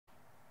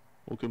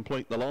will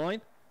complete the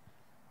line.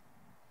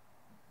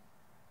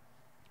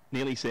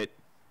 Nearly set.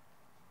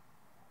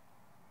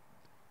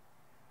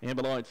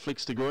 Amber Light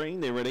flicks to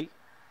green. They're ready.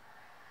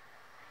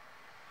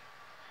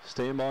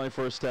 Stand by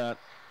for a start.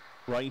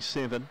 Race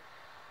 7.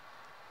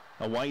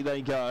 Away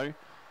they go.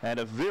 And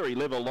a very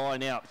level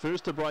line out.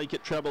 First to break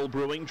at Trouble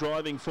Brewing.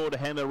 Driving forward to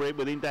Hammer Red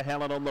with Into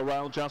Helen on the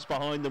rail. Just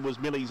behind them was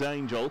Millie's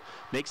Angel.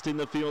 Next in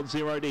the field,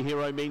 Zero to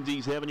Hero.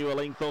 Menzies Avenue a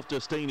length off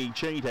Destiny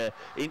Cheetah.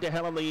 Into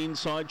Helen the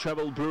inside.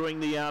 Trouble Brewing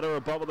the outer.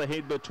 Above the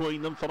head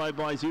between them. Followed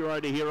by Zero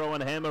to Hero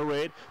and Hammer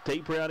Red.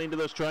 Deeper out into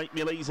the straight.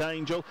 Millie's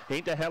Angel.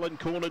 Into Helen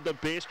cornered the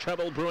best.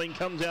 Trouble Brewing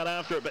comes out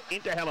after it. But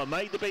Into Helen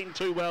made the bend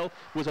too well.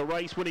 Was a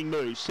race winning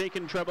move.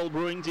 Second Trouble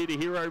Brewing. Zero to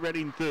Hero Red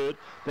in third.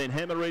 Then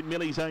Hammer Red,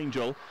 Millie's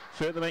Angel.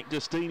 Further back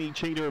Destiny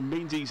Cheetah and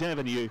Menzies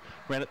Avenue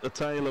ran at the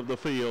tail of the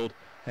field,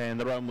 and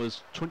the run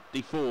was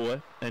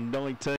 24 and 19.